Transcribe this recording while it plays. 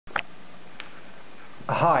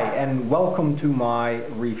Hi, and welcome to my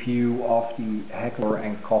review of the Heckler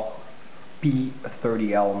Koch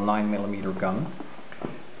P30L 9mm gun.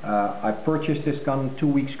 I purchased this gun 2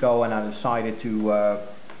 weeks ago, and I decided to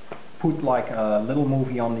put like a little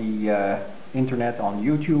movie on the internet, on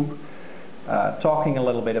YouTube, talking a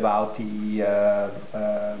little bit about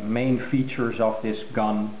the main features of this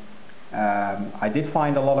gun. I did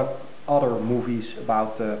find a lot of other movies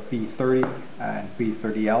about the P30 and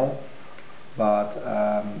P30L, but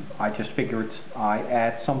I just figured I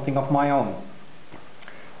add something of my own.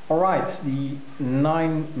 Alright, the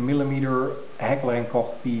 9mm Heckler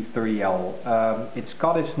Koch P30L. It's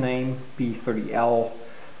got its name P30L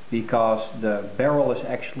because the barrel is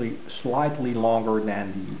actually slightly longer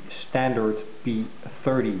than the standard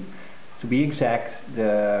P30. To be exact,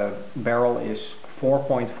 the barrel is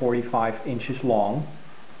 4.45 inches long,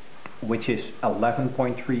 which is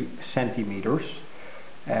 11.3 centimeters.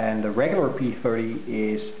 And the regular P30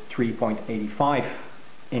 is 3.85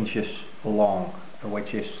 inches long,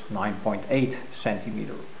 which is 9.8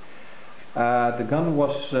 centimeters. The gun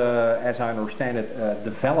was, as I understand it,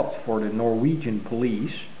 developed for the Norwegian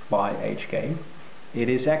police by HK. It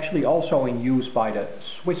is actually also in use by the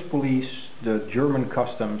Swiss police, the German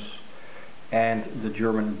customs, and the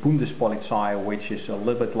German Bundespolizei, which is a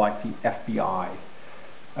little bit like the FBI.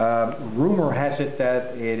 Rumor has it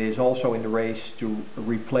that it is also in the race to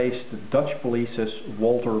replace the Dutch police's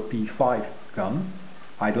Walther P5 gun.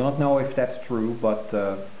 I do not know if that's true, but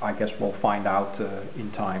I guess we'll find out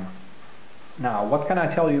in time. Now, what can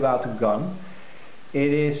I tell you about the gun?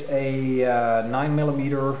 It is a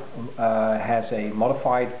 9mm, has a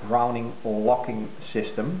modified Browning locking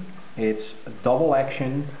system. It's double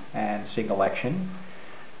action and single action.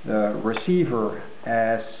 The receiver,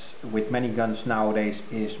 as with many guns nowadays,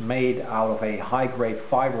 is made out of a high-grade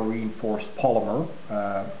fiber reinforced polymer.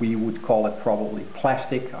 We would call it probably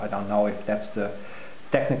plastic. I don't know if that's the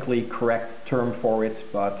technically correct term for it,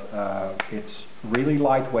 but it's really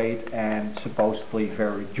lightweight and supposedly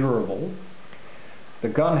very durable. The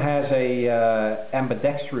gun has a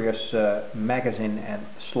ambidextrous magazine and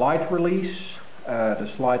slide release. The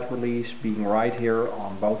slide release being right here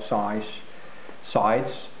on both sides.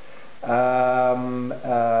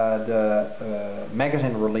 The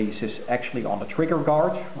magazine release is actually on the trigger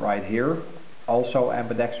guard right here, also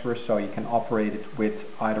ambidextrous, so you can operate it with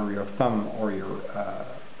either your thumb or your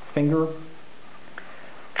finger.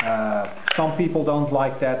 Some people don't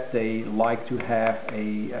like that. They like to have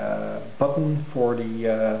a button for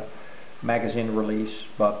the magazine release,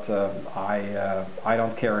 but I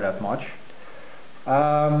don't care that much.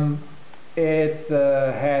 It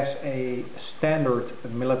has a standard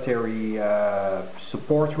military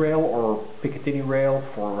support rail or Picatinny rail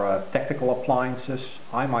for tactical appliances.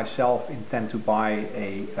 I myself intend to buy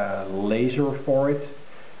a laser for it,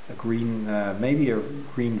 a green, maybe a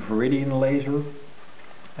green Viridian laser.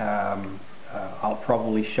 I'll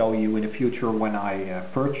probably show you in the future when I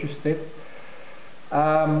purchased it.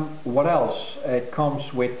 What else? It comes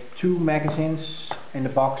with 2 magazines in the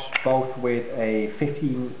box, both with a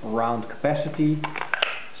 15 round capacity.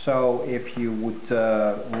 So if you would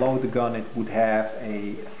load the gun, it would have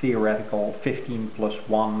a theoretical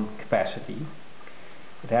 15+1 capacity.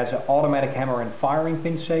 It has an automatic hammer and firing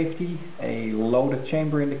pin safety, a loaded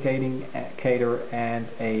chamber indicator, and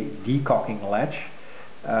a decocking latch,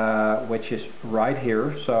 which is right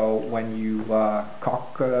here. So when you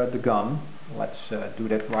cock the gun, let's do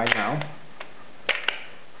that right now.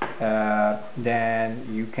 Then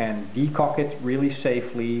you can decock it really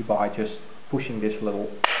safely by just pushing this little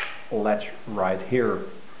latch right here.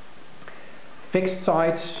 Fixed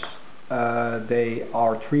sights, they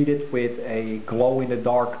are treated with a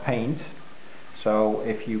glow-in-the-dark paint. So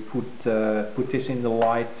if you put this in the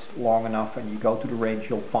light long enough and you go to the range,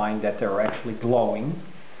 you'll find that they're actually glowing.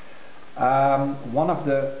 One of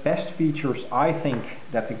the best features I think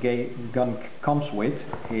that the gun comes with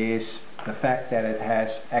is the fact that it has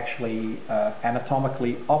actually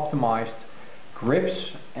anatomically optimized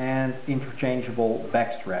grips and interchangeable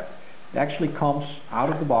backstrap. It actually comes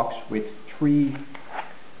out of the box with 3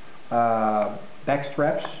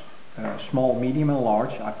 backstraps, small, medium and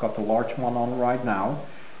large. I've got the large one on right now,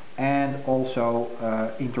 and also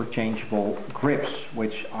interchangeable grips,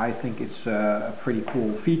 which I think is a pretty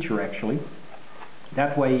cool feature actually.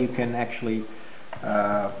 That way you can actually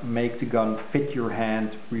make the gun fit your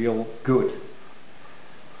hand real good.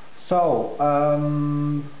 So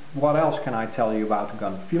what else can I tell you about the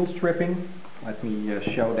gun? Field stripping. Let me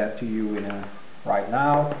show that to you right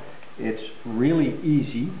now. It's really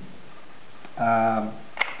easy.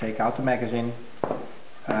 Take out the magazine.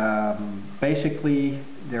 Basically,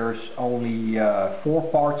 there's only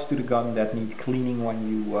 4 parts to the gun that need cleaning when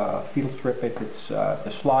you field strip it. It's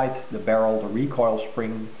the slide, the barrel, the recoil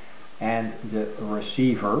spring, and the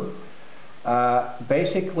receiver.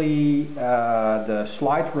 Basically, the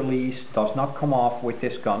slide release does not come off with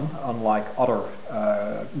this gun, unlike other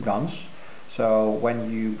guns. So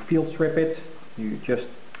when you field strip it, you just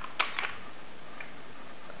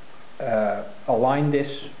align this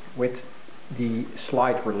with the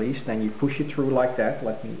slide release, then you push it through like that.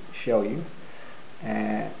 Let me show you.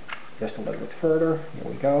 And just a little bit further.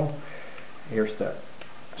 Here we go. Here's the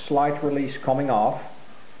slide release coming off.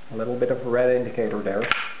 A little bit of a red indicator there.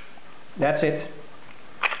 That's it.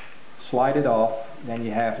 Slide it off. Then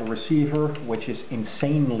you have the receiver, which is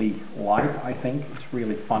insanely light, I think. It's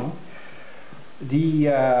really funny.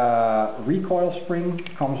 The recoil spring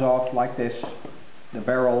comes off like this. The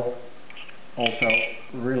barrel also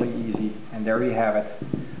really easy. And there you have it.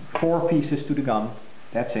 4 pieces to the gun.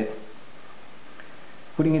 That's it.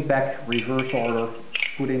 Putting it back, reverse order.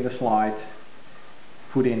 Put in the slide.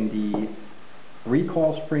 Put in the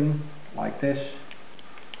recoil spring like this.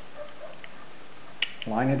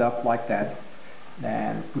 Line it up like that.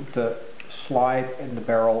 Then put the slide and the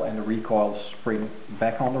barrel and the recoil spring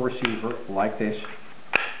back on the receiver like this.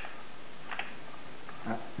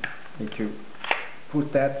 Need to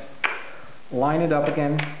put that, line it up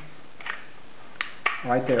again,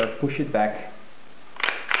 right there, push it back.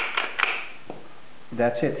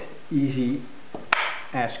 That's it, easy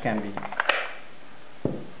as can be.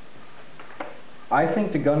 I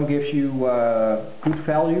think the gun gives you good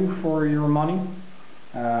value for your money.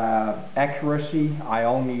 Accuracy, I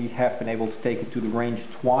only have been able to take it to the range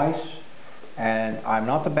twice, and I'm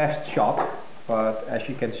not the best shot, but as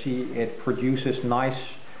you can see, it produces nice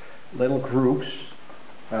little groups.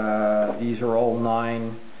 These are all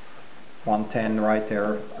 9, 110 right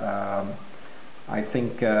there. I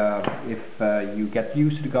think if you get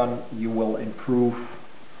used to the gun, you will improve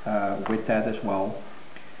with that as well.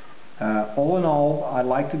 All in all, I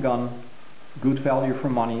like the gun. Good value for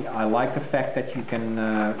money. I like the fact that you can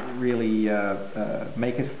really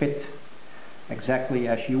make it fit exactly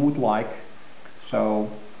as you would like. So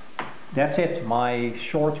that's it, my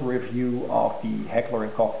short review of the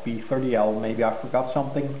Heckler Koch P30L. Maybe I forgot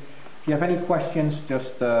something. If you have any questions,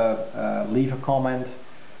 just leave a comment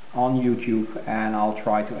on YouTube and I'll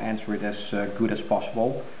try to answer it as good as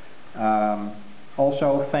possible.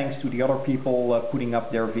 Also, thanks to the other people putting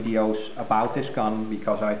up their videos about this gun,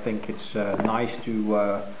 because I think it's nice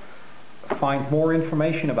to find more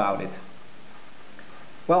information about it.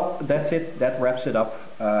 Well, that's it. That wraps it up.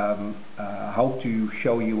 I hope to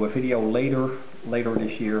show you a video later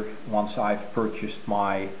this year once I've purchased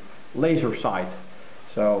my laser sight.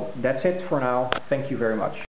 So that's it for now. Thank you very much.